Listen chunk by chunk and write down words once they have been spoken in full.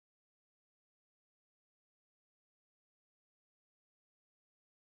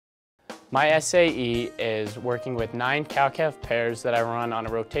My SAE is working with 9 cow-calf pairs that I run on a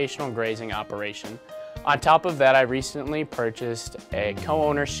rotational grazing operation. On top of that, I recently purchased a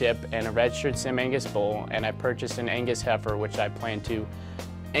co-ownership and a registered Sim Angus bull, and I purchased an Angus heifer, which I plan to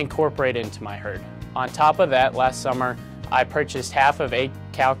incorporate into my herd. On top of that, last summer, I purchased half of 8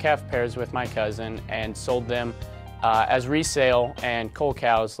 cow-calf pairs with my cousin and sold them as resale and cull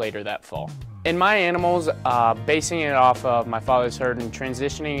cows later that fall. In my animals, basing it off of my father's herd and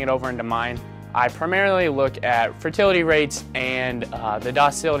transitioning it over into mine, I primarily look at fertility rates and the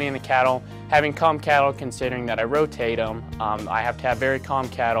docility in the cattle. Having calm cattle, considering that I rotate them, I have to have very calm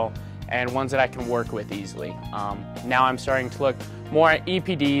cattle and ones that I can work with easily. Now I'm starting to look more at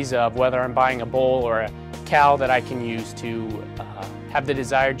EPDs of whether I'm buying a bull or a cow that I can use to have the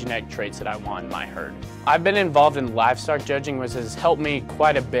desired genetic traits that I want in my herd. I've been involved in livestock judging, which has helped me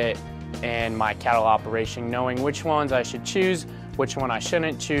quite a bit in my cattle operation, knowing which ones I should choose, which one I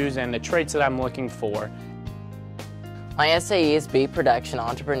shouldn't choose, and the traits that I'm looking for. My SAE is beef production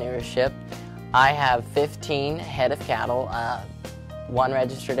entrepreneurship. I have 15 head of cattle, 1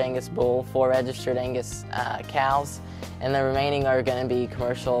 registered Angus bull, 4 registered Angus cows, and the remaining are going to be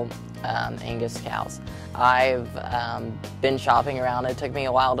commercial Angus cows. I've been shopping around. It took me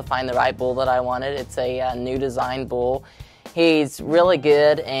a while to find the right bull that I wanted. It's a new design bull. He's really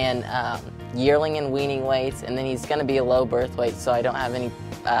good in yearling and weaning weights, and then he's going to be a low birth weight, so I don't have any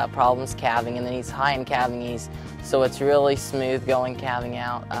problems calving, and then he's high in calving ease, so it's really smooth going calving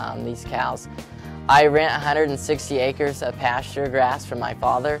out these cows. I rent 160 acres of pasture grass from my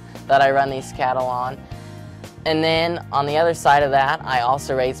father that I run these cattle on. And then on the other side of that, I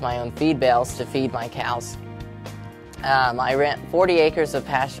also raise my own feed bales to feed my cows. I rent 40 acres of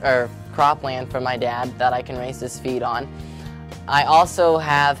cropland from my dad that I can raise this feed on. I also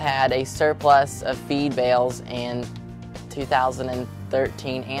have had a surplus of feed bales in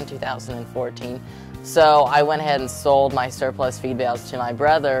 2013 and 2014. So I went ahead and sold my surplus feed bales to my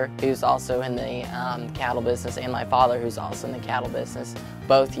brother, who's also in the cattle business, and my father, who's also in the cattle business,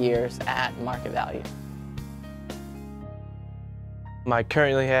 both years at market value. I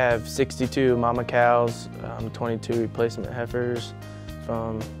currently have 62 mama cows, 22 replacement heifers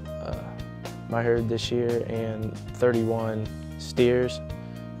from my herd this year, and 31 steers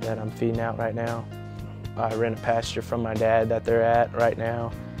that I'm feeding out right now. I rent a pasture from my dad that they're at right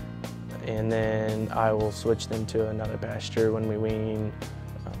now, and then I will switch them to another pasture when we wean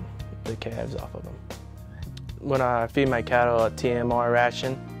the calves off of them. When I feed my cattle a TMR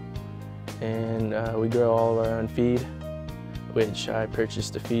ration, and we grow all of our own feed, which I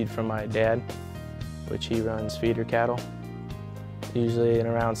purchased the feed from my dad, which he runs feeder cattle. Usually in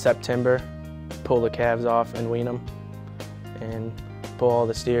around September, pull the calves off and wean them, and pull all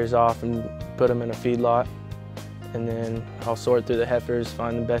the steers off and put them in a feedlot. And then I'll sort through the heifers,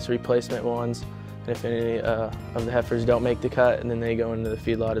 find the best replacement ones, and if any of the heifers don't make the cut, and then they go into the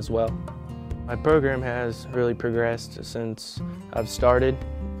feedlot as well. My program has really progressed since I've started.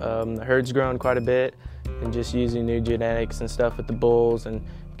 The herd's grown quite a bit, and just using new genetics and stuff with the bulls and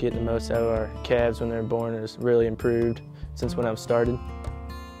getting the most out of our calves when they're born has really improved since when I've started.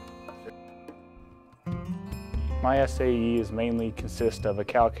 My SAE is mainly consist of a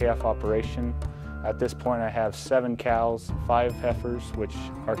cow-calf operation. At this point I have 7 cows, 5 heifers, which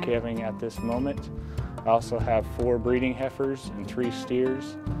are calving at this moment. I also have 4 breeding heifers and 3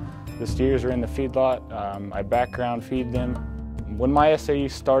 steers. The steers are in the feedlot. I background feed them. When my SAE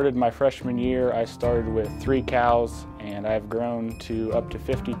started my freshman year, I started with 3 cows, and I've grown to up to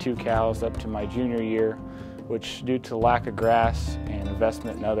 52 cows up to my junior year, which due to lack of grass and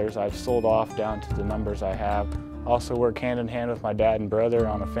investment in others, I've sold off down to the numbers I have. Also work hand in hand with my dad and brother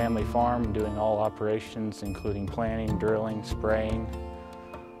on a family farm, doing all operations, including planting, drilling, spraying.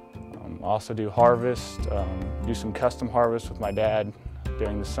 Also do harvest, do some custom harvest with my dad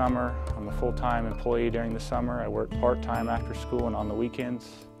during the summer. I'm a full-time employee during the summer. I work part-time after school and on the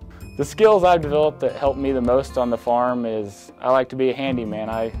weekends. The skills I've developed that help me the most on the farm is I like to be a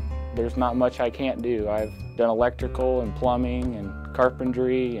handyman. There's not much I can't do. I've done electrical and plumbing and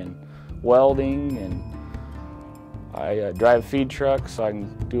carpentry and welding, and I drive a feed truck, so I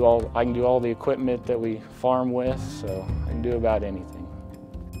can do all the equipment that we farm with, so I can do about anything.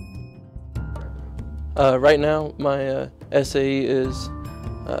 Right now, my SAE is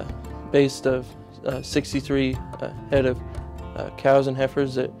based of 63 head of cows and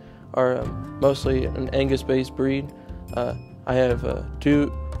heifers that are mostly an Angus-based breed. I have two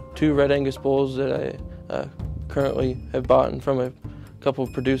red Angus bulls that I currently have bought from a couple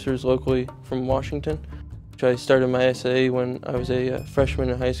of producers locally from Washington. I started my SAE when I was a freshman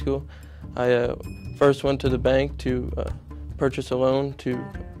in high school. I first went to the bank to purchased a loan to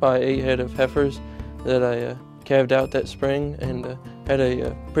buy 8 head of heifers that I calved out that spring, and had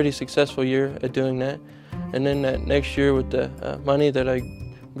a pretty successful year at doing that. And then that next year, with the money that I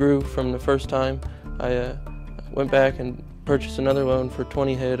grew from the first time, I went back and purchased another loan for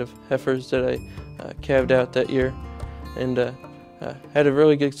 20 head of heifers that I calved out that year, and had a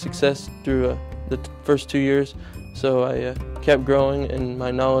really good success through the first 2 years. So I kept growing in my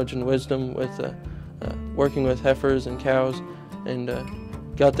knowledge and wisdom with working with heifers and cows, and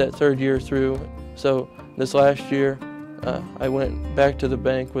got that 3rd year through. So this last year, I went back to the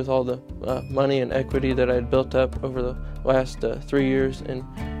bank with all the money and equity that I had built up over the last 3 years, and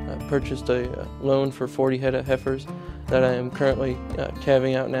purchased a loan for 40 head of heifers that I am currently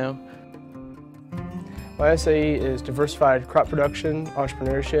calving out now. My SAE is diversified crop production,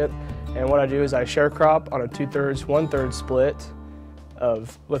 entrepreneurship, and what I do is I share crop on a 2/3, 1/3 split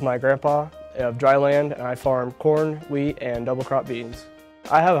with my grandpa of dry land, and I farm corn, wheat, and double crop beans.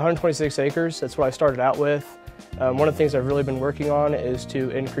 I have 126 acres. That's what I started out with. One of the things I've really been working on is to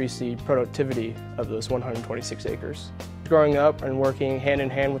increase the productivity of those 126 acres. Growing up and working hand in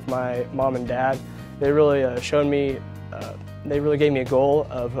hand with my mom and dad, they really showed me, they really gave me a goal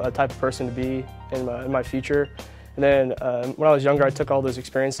of a type of person to be in my future. And then when I was younger, I took all those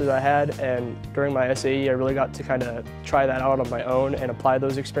experiences I had, and during my SAE, I really got to kind of try that out on my own and apply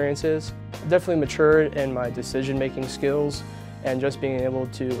those experiences. Definitely matured in my decision-making skills, and just being able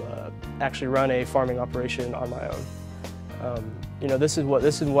to actually run a farming operation on my own. You know, this is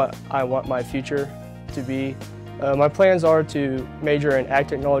what I want my future to be. My plans are to major in ag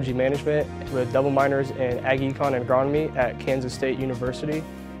technology management with double minors in ag econ and agronomy at Kansas State University.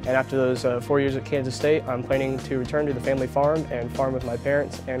 And after those 4 years at Kansas State, I'm planning to return to the family farm and farm with my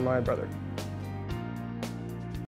parents and my brother.